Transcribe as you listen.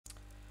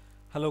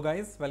Hello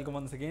guys, welcome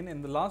once again.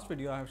 In the last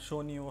video I have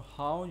shown you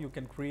how you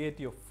can create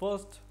your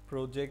first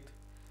project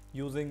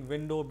using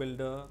window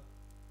builder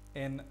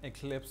in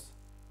Eclipse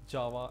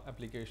Java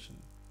application,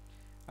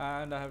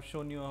 and I have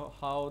shown you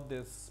how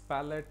this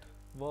palette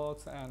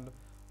works and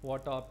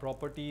what are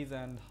properties,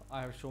 and I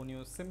have shown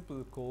you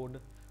simple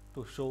code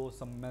to show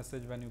some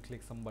message when you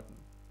click some button.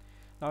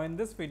 Now in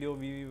this video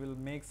we will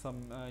make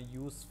some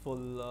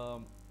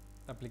useful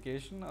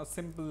application, a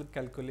simple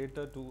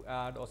calculator to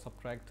add or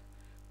subtract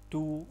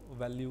two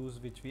values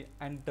which we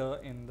enter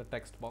in the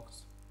text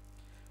box.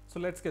 So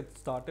let's get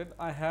started.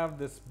 I have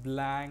this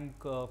blank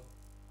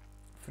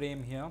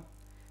frame here,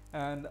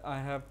 and I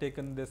have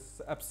taken this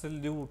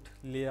absolute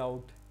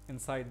layout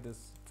inside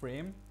this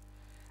frame,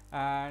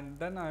 and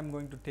then I'm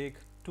going to take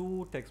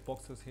two text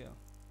boxes here,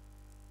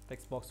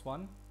 text box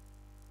 1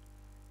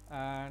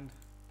 and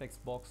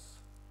text box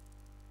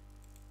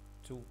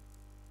 2.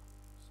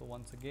 So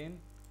once again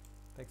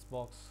text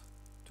box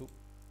 2.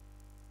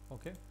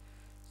 Okay,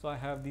 so I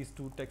have these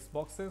two text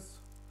boxes.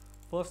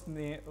 First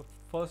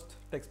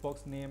text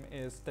box name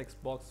is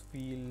text box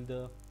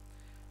field.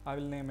 I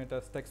will name it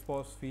as text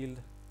box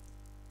field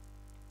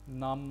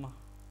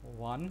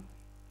num1,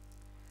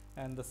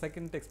 and the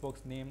second text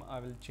box name I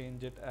will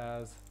change it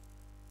as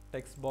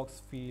text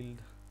box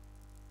field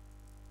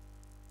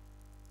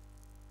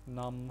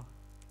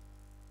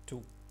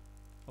num2.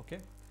 Okay,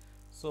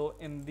 so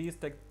in these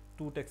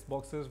two text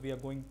boxes we are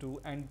going to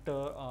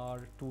enter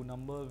our two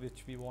numbers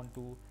which we want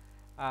to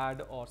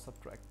add or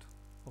subtract.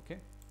 Okay,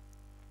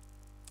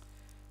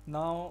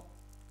 now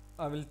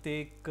I will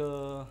take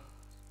I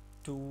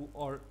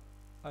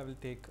will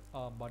take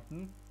a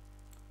button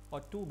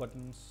or two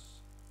buttons,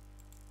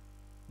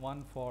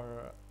 one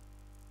for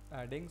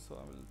adding, so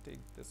I will take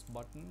this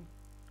button,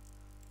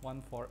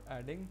 one for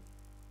adding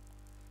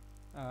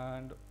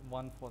and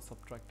one for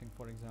subtracting,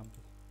 for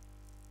example.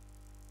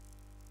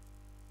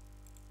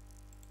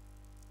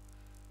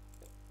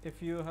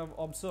 If you have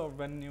observed,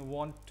 when you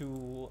want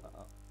to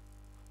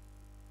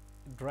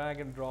drag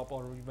and drop,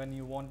 or when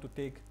you want to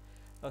take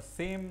a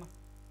same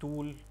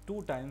tool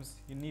two times,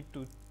 you need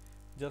to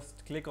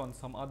just click on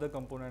some other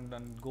component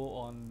and go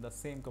on the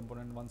same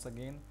component once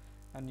again,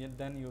 and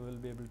then you will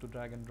be able to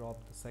drag and drop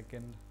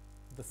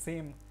the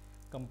same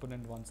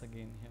component once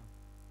again here.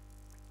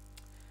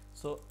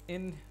 So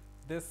in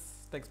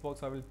this text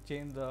box I will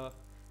change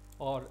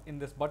in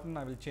this button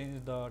I will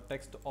change the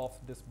text of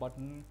this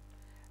button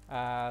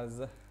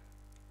as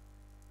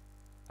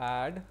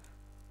add,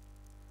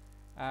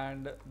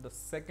 and the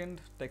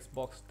second text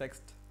box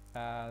text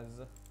as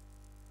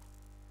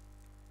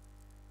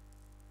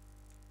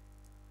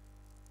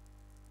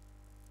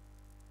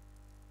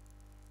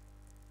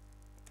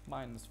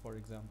minus, for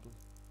example.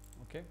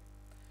 Okay,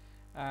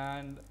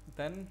 and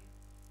then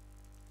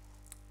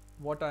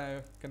what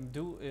I can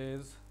do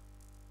is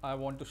I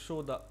want to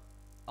show the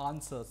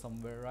answer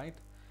somewhere, right?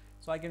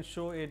 So I can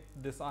show it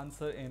this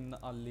answer in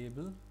a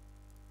label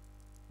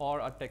or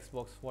a text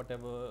box,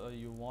 whatever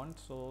you want.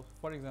 So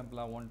for example,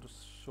 I want to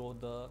show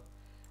the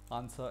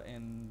answer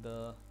in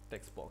the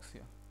text box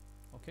here.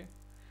 Okay,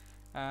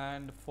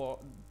 and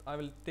I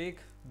will take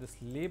this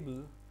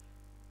label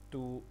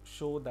to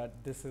show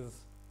that this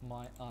is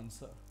my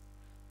answer.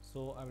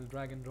 So I will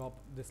drag and drop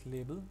this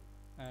label,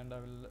 and I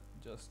will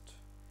just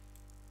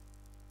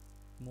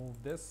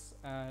move this,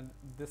 and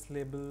this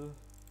label,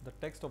 the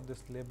text of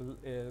this label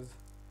is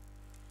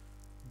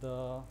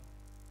the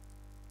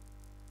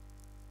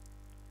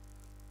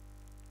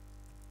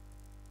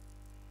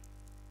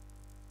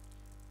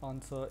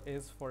answer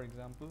is, for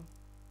example,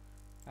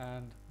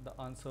 and the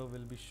answer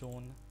will be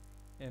shown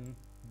in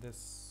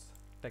this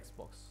text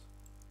box.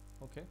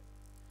 Okay,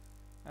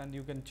 and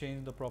you can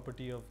change the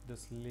property of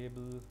this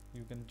label,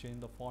 you can change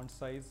the font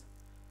size.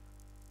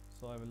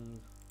 So I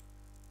will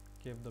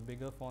give the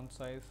bigger font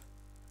size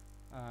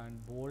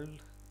and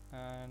bold,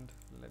 and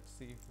let's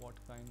see what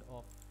kind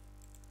of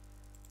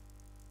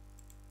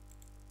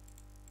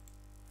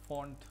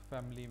font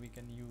family we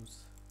can use.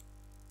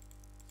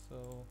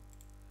 So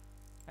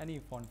any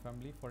font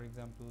family, for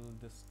example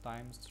this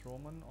Times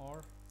Roman,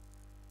 or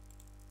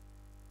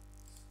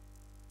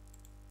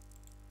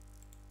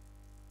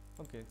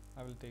okay,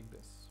 I will take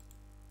this,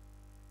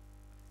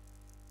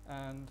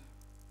 and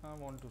I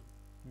want to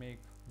make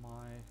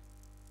my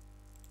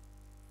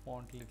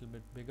font a little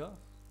bit bigger,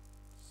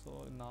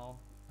 so now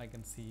I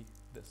can see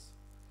this.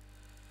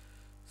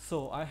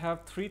 So I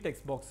have three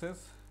text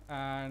boxes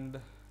and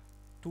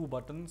two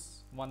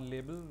buttons, one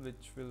label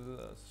which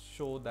will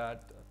show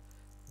that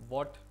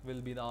what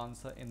will be the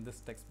answer in this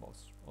text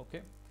box.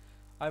 Okay,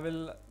 I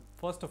will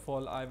first of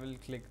all I will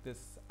click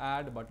this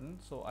add button,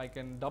 so I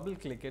can double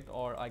click it,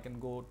 or I can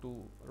go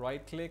to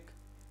right click,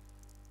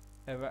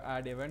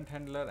 add event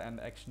handler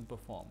and action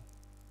perform.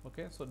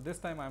 Okay, so this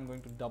time I'm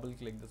going to double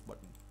click this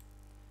button,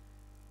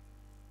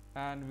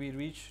 and we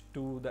reach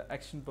to the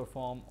action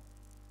perform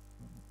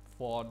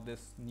for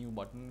this new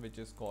button which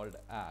is called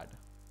add.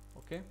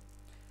 Okay,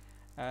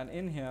 and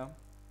in here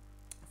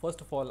first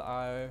of all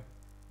I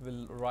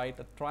will write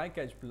a try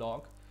catch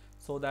block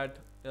so that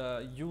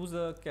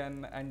user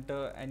can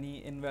enter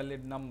any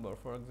invalid number.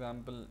 For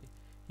example,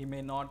 he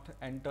may not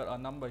enter a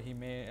number, he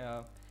may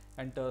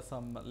enter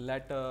some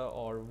letter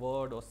or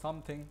word or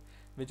something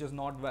which is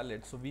not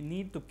valid. So we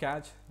need to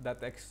catch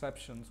that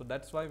exception. So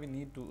that's why we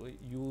need to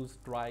use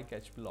try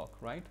catch block,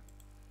 right?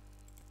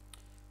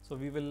 So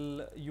we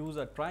will use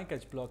a try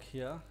catch block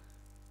here,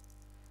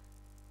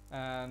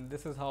 and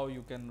this is how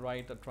you can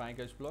write a try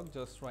catch block.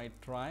 Just write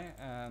try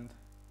and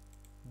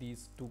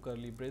these two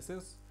curly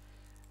braces,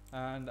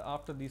 and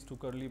after these two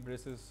curly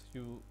braces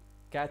you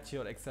catch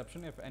your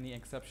exception if any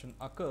exception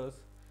occurs.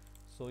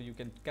 So you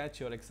can catch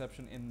your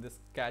exception in this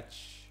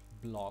catch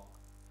block,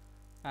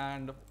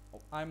 and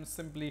I'm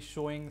simply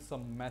showing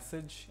some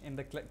message in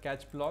the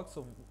catch block.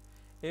 So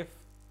if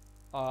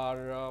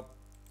our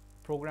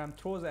program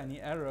throws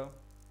any error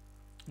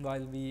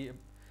while we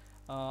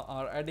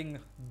are adding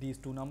these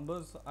two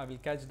numbers, I will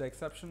catch the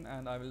exception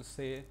and I will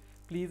say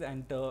please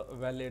enter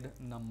valid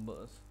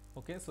numbers.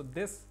 Okay, so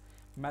this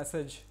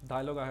message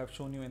dialog I have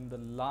shown you in the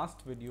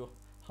last video,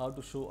 how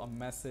to show a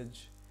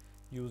message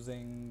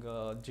using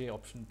J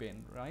option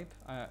pane, right?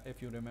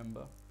 If you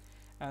remember.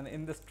 And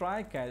in this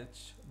try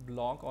catch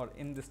block, or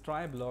in this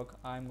try block,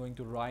 I'm going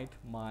to write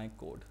my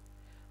code.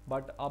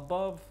 But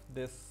above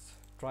this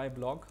try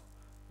block,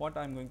 what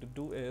I'm going to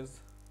do is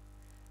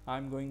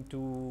I'm going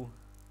to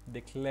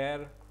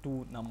declare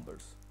two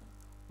numbers,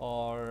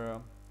 or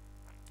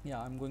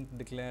I'm going to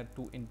declare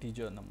two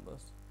integer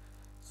numbers.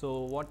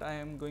 So what I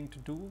am going to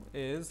do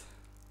is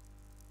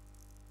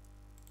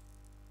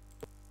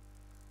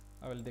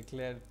I will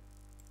declare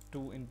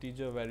two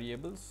integer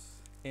variables,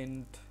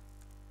 int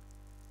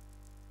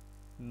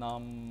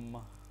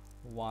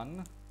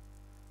num1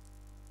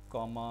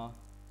 comma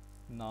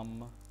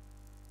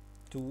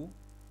num2,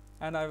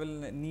 and I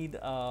will need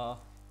a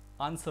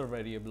answer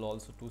variable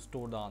also to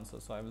store the answer.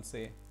 So I will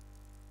say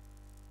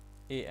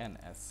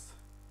ans.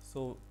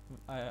 So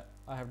I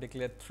have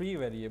declared three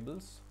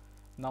variables,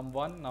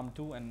 num1,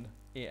 num2 and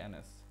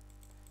ans.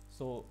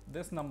 So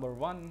this number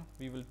 1,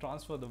 we will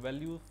transfer the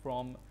value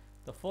from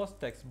the first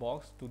text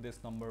box to this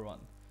number 1.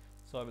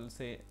 So I will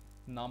say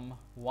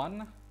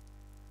num1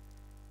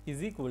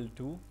 is equal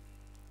to,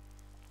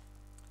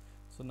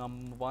 so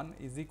num1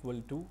 is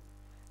equal to,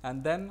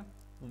 and then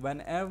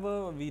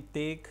whenever we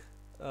take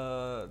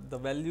the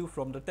value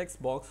from the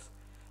text box,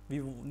 we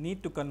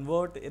need to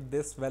convert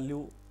this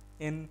value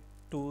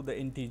into the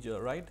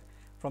integer, right?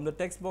 From the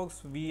text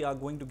box we are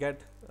going to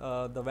get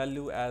the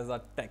value as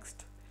a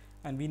text,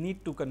 and we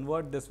need to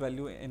convert this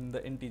value in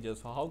the integer.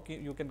 So how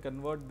you can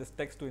convert this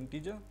text to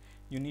integer?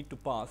 You need to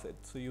pass it.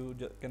 So you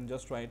can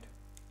just write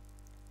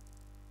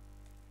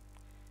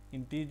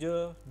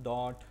integer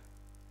dot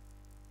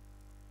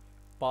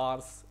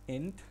parse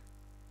int,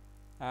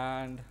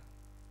 and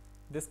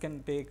this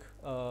can take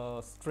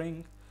a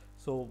string.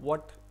 So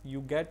what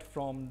you get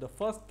from the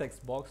first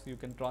text box, you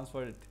can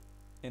transfer it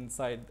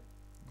inside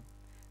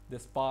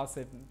this parse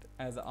int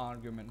as an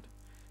argument.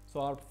 So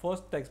our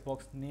first text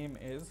box name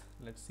is,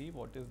 let's see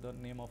what is the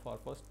name of our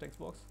first text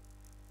box,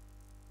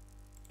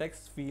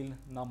 text field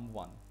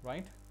num1,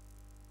 right?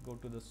 Go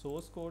to the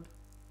source code,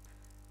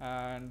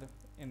 and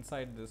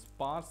inside this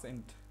parse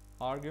int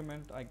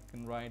argument I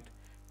can write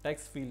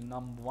text field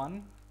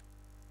num1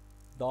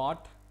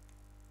 dot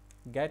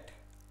get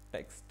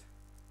text,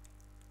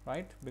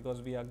 right?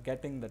 Because we are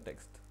getting the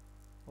text.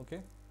 Okay,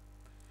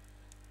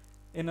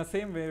 in the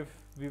same way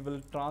we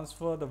will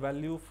transfer the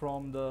value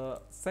from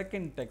the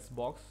second text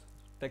box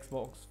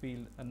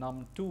field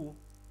num2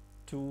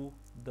 to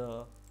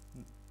the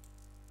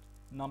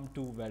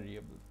num2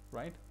 variable,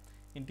 right?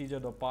 Integer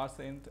dot parse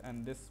int,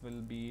 and this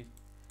will be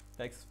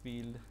text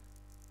field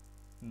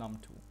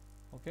num2.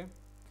 Okay,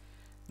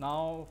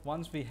 now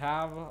once we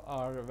have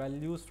our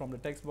values from the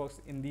text box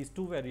in these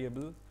two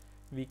variables,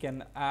 we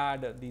can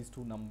add these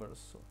two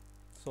numbers.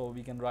 So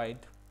we can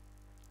write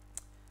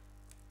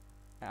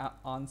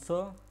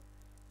answer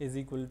is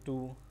equal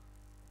to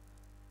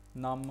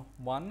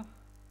num1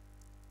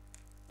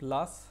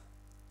 plus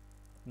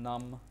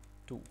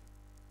num2,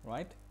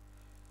 right?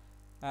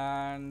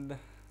 And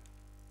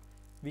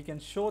we can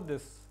show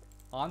this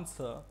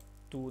answer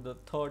to the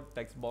third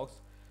text box,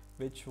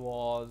 which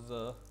was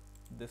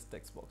this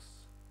text box,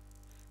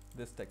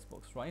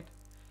 right?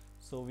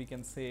 So we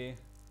can say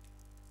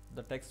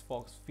the text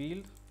box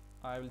field,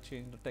 I will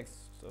change the text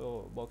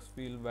box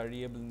field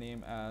variable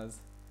name as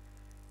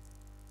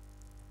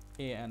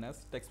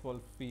ans, text box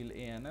field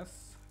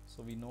ans,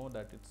 so we know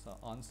that it's an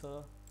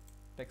answer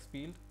text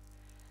field.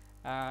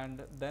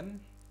 And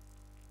then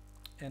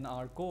in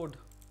our code,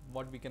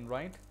 what we can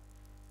write,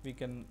 we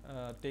can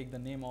take the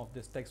name of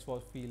this text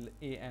box field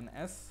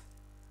ans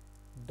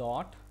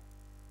dot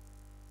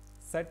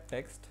set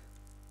text,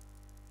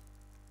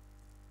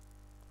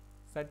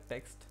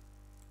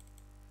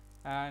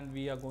 and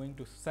we are going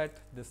to set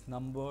this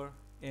number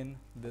in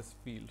this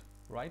field,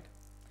 right?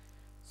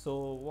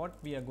 So what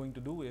we are going to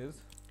do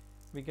is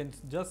we can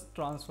just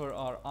transfer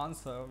our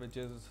answer, which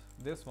is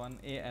this one,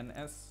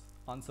 ans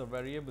answer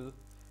variable,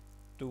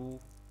 to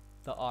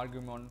the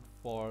argument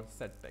for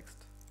set text,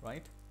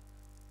 right?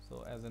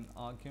 so as an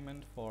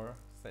argument for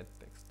set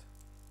text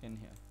in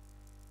here,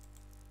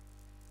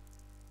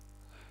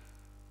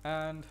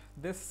 and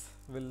this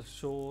will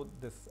show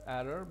this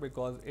error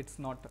because it's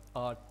not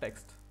a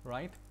text,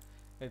 right?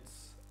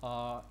 It's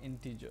a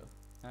integer,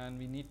 and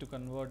we need to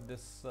convert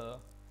this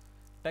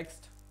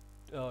text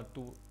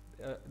to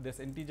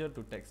this integer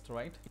to text,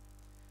 right?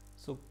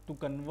 So to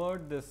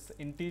convert this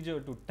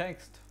integer to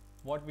text,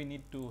 what we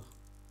need to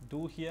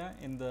do here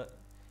in the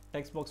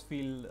text box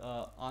field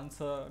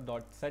answer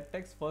dot set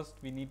text, first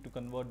we need to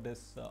convert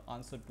this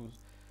answer to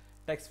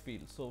text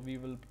field. So we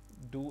will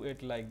do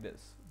it like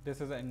this. This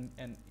is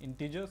an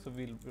integer, so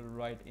we'll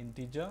write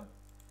integer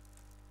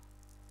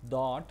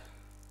dot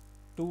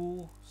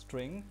to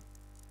string,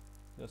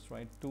 just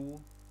write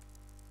to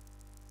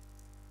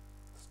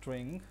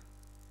string,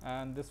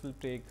 and this will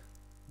take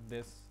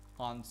this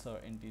answer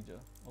integer,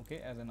 okay,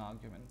 as an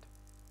argument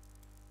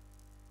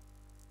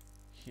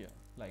here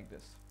like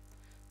this.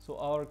 So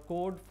our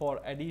code for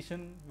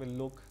addition will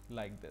look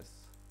like this.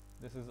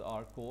 This is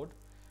our code.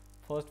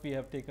 First we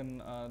have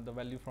taken the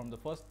value from the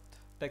first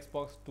text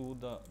box to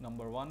the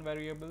number 1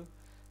 variable.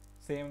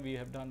 Same we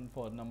have done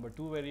for number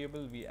 2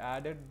 variable. We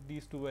added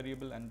these two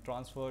variables and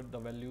transferred the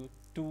value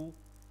to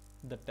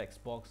the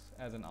text box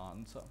as an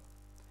answer.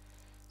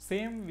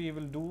 Same we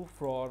will do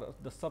for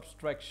the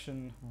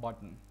subtraction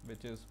button,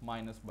 which is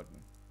minus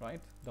button,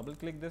 right? Double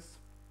click this,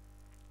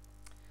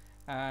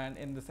 and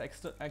in this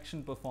extra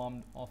action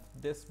performed of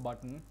this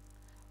button,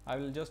 I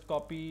will just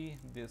copy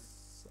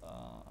this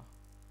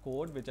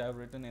code which I have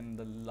written in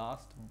the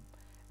last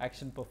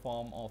action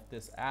perform of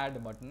this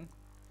add button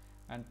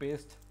and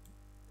paste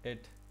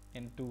it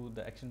into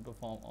the action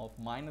perform of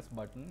minus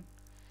button,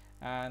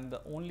 and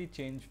the only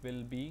change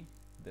will be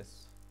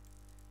this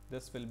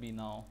will be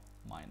now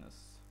minus,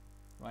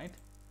 right?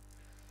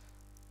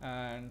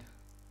 And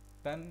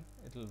then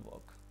it will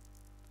work.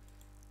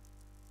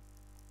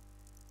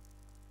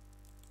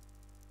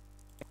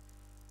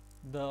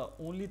 The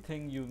only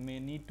thing you may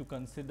need to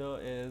consider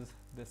is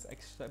this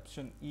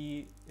exception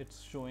E.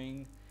 It's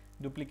showing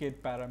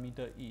duplicate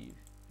parameter E.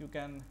 You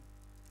can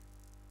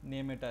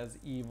name it as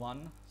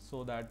E1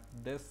 so that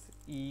this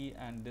E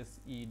and this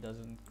E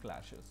doesn't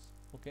clashes.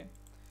 Okay,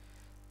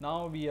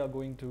 now we are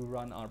going to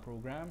run our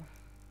program,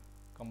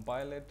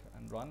 compile it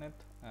and run it,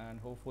 and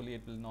hopefully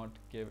it will not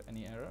give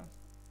any error.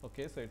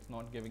 Okay, so it's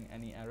not giving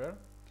any error.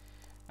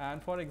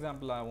 And for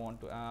example, I want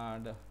to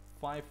add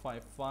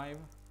 555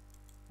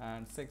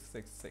 and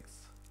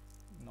 666,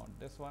 not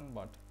this one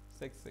but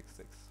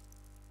 666,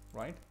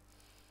 right?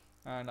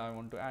 And I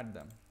want to add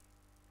them.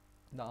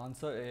 The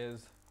answer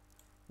is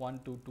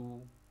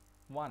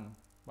 1221,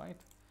 right?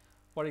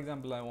 For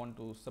example, I want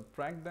to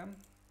subtract them.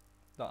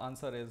 The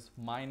answer is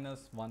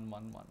minus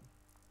 111,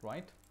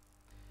 right?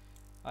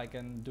 I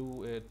can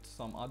do it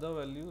some other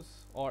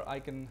values, or I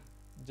can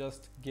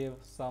just give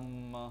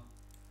some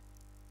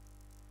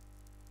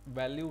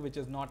value which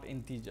is not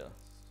integer.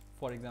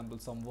 For example,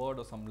 some word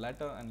or some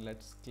letter, and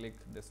let's click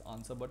this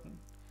answer button.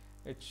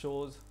 It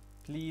shows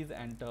please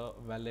enter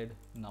valid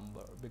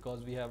number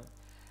because we have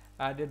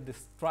added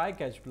this try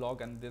catch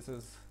block, and this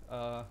is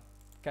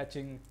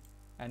catching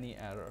any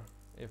error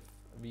if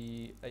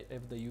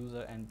the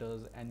user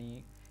enters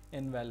any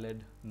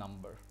invalid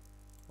number.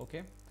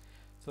 Okay,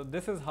 so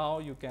this is how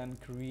you can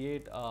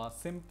create a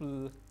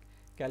simple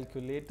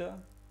calculator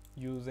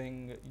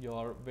using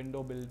your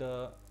window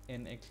builder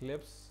in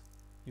Eclipse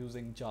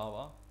using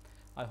Java.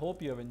 I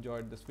hope you have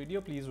enjoyed this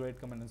video. Please rate,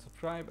 comment and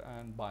subscribe,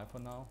 and bye for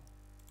now.